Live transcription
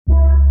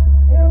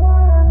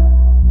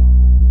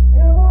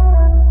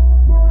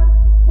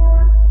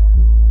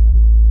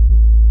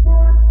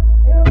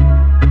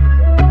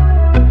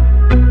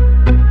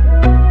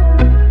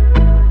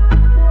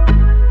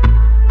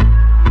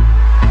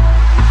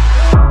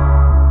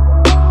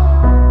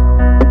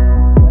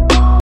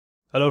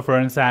Hello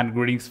friends and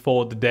greetings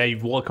for the day.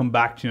 Welcome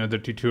back to another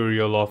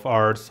tutorial of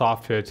our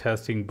software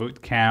testing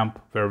bootcamp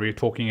where we're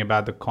talking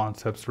about the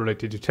concepts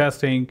related to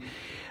testing.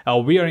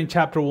 We are in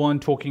chapter 1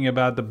 talking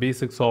about the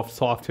basics of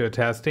software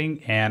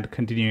testing and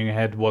continuing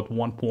ahead with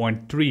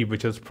 1.3,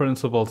 which is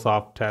principles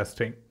of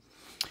testing.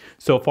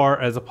 So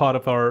far, as a part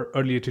of our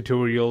earlier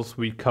tutorials,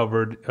 we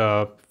covered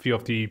a few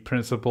of the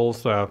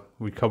principles.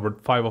 We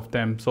covered 5 of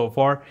them so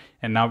far,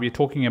 and now we're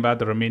talking about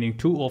the remaining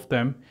 2 of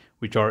them,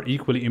 which are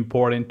equally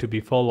important to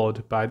be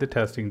followed by the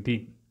testing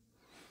team.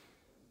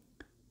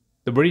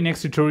 The very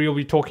next tutorial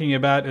we're talking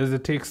about is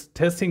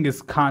testing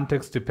is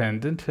context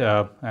dependent,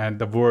 and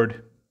the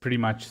word pretty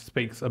much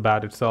speaks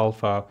about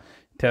itself.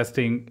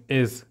 Testing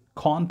is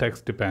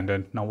context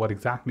dependent. Now, what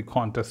exactly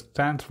context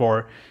stands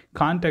for?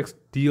 Context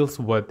deals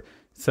with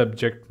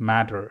subject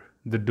matter,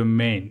 the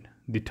domain,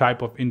 the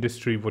type of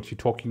industry what you're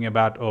talking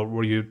about, or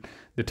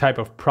the type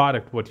of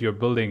product what you're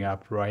building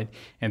up, right?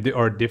 And they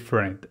are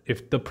different.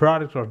 If the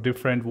products are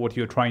different what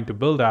you're trying to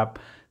build up,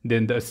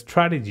 then the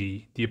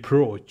strategy, the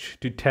approach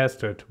to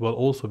test it will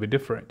also be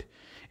different.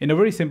 In a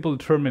very simple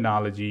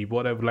terminology,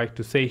 what I would like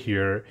to say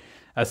here,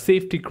 a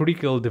safety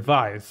critical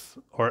device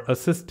or a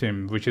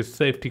system which is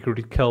safety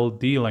critical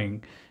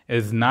dealing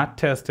is not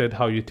tested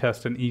how you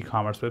test an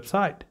e-commerce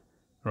website,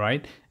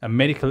 right? A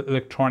medical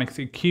electronics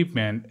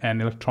equipment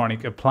and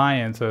electronic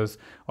appliances,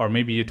 or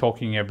maybe you're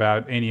talking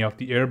about any of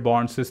the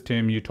airborne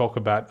system, you talk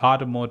about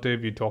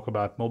automotive, you talk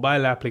about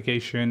mobile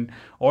application,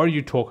 or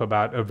you talk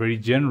about a very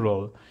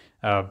general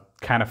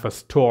kind of a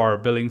store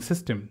billing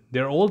system.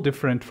 They're all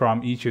different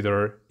from each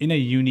other in a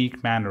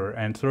unique manner,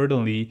 and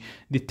certainly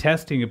the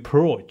testing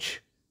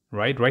approach,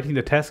 right? Writing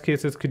the test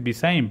cases could be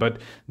same, but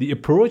the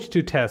approach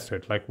to test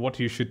it, like what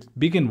you should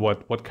begin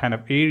with, what kind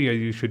of area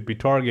you should be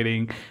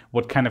targeting,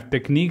 what kind of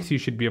techniques you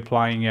should be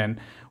applying, and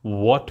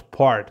what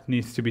part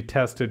needs to be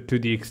tested to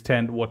the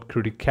extent, what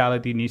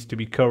criticality needs to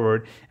be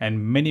covered,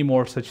 and many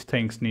more such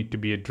things need to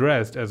be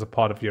addressed as a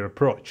part of your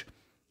approach.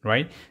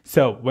 Right?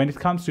 So when it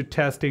comes to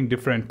testing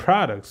different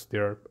products,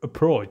 their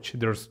approach,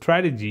 their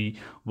strategy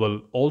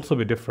will also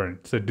be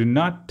different. So do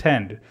not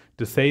tend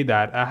to say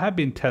that I have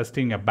been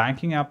testing a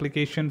banking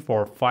application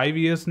for 5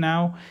 years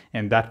now,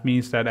 and that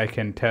means that I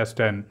can test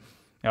an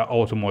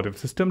automotive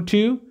system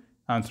too.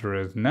 Answer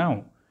is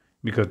no,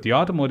 because the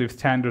automotive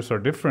standards are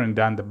different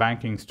than the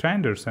banking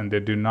standards, and they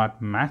do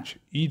not match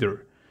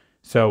either.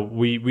 So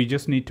we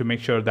just need to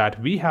make sure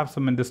that we have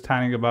some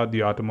understanding about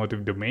the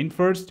automotive domain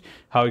first,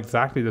 how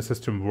exactly the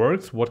system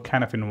works, what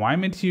kind of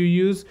environment you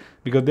use,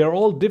 because they're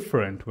all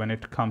different when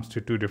it comes to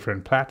 2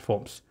 different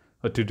platforms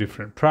or 2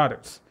 different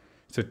products.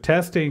 So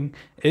testing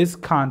is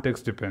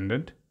context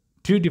dependent.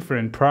 2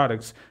 different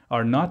products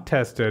are not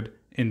tested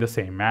in the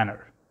same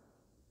manner.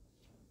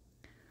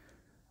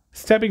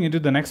 Stepping into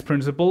the next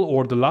principle,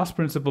 or the last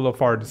principle of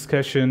our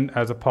discussion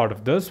as a part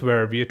of this,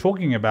 where we are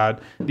talking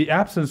about the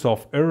absence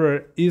of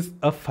error is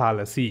a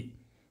fallacy.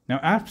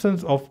 Now,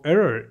 absence of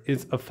error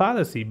is a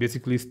fallacy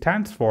basically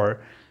stands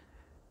for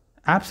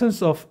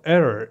absence of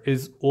error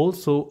is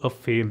also a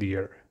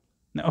failure.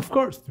 Now, of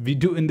course, we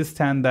do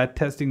understand that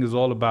testing is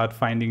all about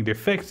finding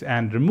defects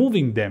and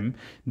removing them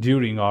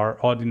during our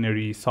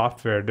ordinary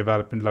software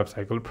development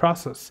lifecycle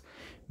process.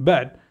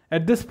 But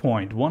at this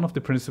point, one of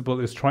the principles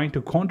is trying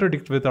to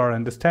contradict with our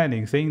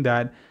understanding, saying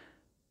that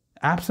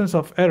absence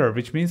of error,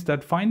 which means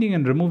that finding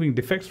and removing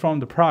defects from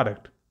the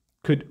product,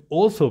 could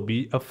also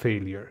be a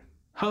failure.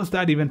 How's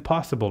that even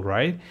possible,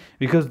 right?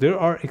 Because there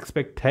are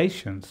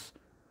expectations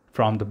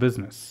from the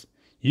business.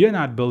 You're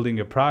not building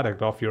a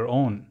product of your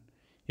own.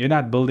 You're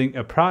not building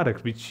a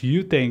product which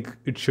you think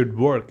it should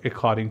work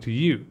according to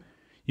you.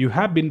 You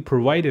have been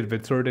provided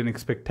with certain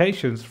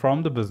expectations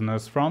from the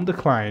business, from the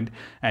client,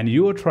 and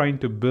you are trying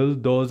to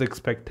build those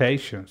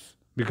expectations,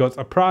 because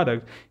a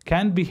product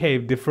can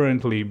behave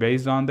differently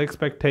based on the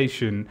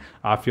expectation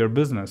of your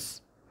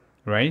business,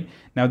 right?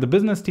 Now, the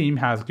business team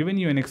has given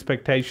you an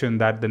expectation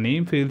that the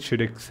name field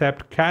should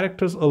accept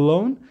characters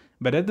alone,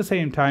 but at the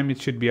same time, it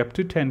should be up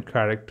to 10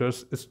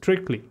 characters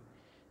strictly.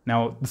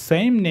 Now, the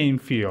same name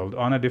field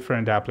on a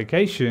different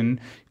application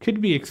could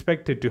be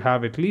expected to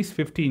have at least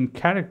 15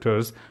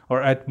 characters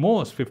or at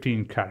most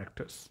 15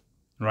 characters,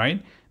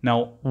 right?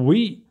 Now,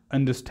 we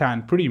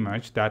understand pretty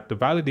much that the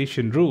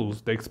validation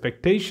rules, the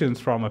expectations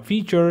from a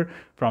feature,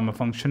 from a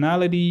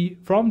functionality,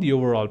 from the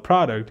overall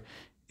product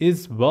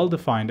is well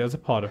defined as a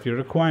part of your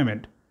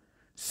requirement.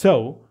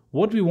 So,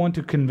 what we want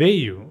to convey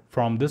you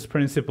from this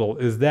principle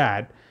is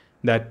that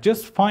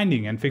just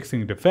finding and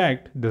fixing a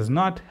defect does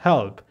not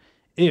help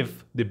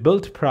if the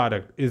built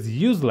product is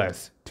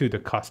useless to the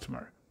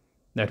customer.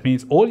 That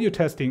means all your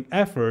testing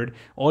effort,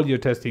 all your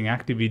testing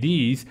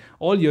activities,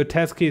 all your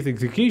test case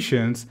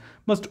executions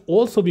must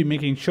also be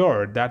making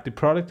sure that the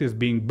product is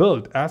being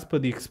built as per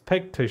the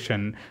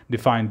expectation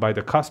defined by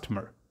the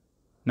customer.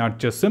 Not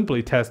just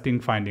simply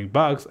testing, finding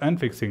bugs and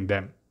fixing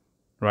them,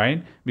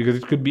 right? Because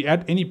it could be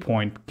at any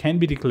point can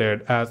be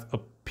declared as a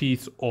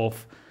piece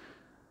of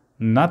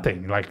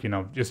nothing, like,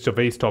 just a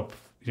waste of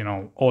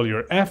all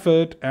your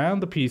effort, and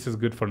the piece is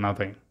good for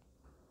nothing.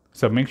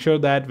 So make sure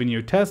that when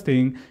you're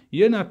testing,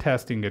 you're not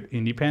testing it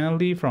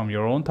independently from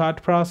your own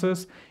thought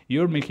process.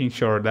 You're making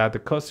sure that the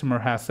customer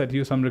has set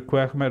you some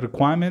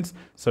requirements,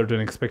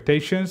 certain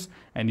expectations,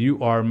 and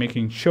you are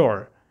making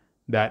sure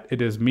that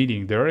it is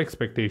meeting their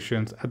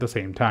expectations at the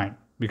same time.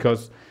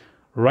 Because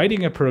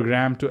writing a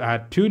program to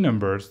add two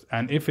numbers,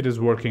 and if it is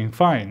working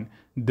fine,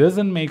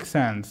 doesn't make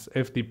sense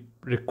if the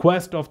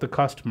request of the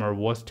customer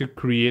was to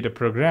create a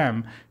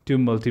program to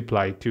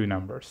multiply two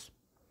numbers.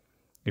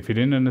 If you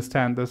didn't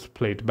understand this,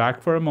 play it back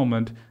for a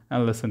moment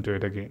and listen to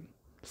it again.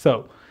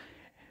 So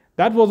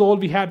that was all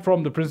we had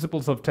from the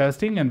principles of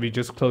testing, and we're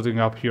just closing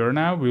up here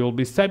now. We will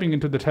be stepping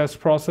into the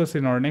test process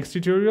in our next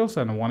tutorials,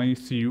 and I want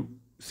to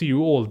see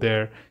you all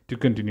there to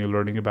continue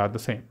learning about the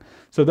same.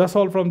 So that's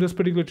all from this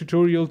particular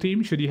tutorial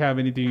team. Should you have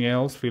anything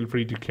else, feel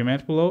free to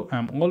comment below.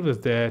 I'm always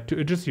there to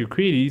address your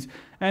queries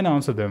and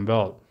answer them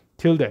well.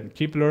 Till then,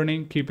 keep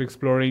learning, keep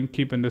exploring,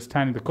 keep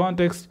understanding the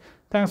context.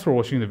 Thanks for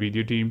watching the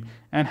video team,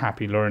 and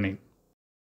happy learning.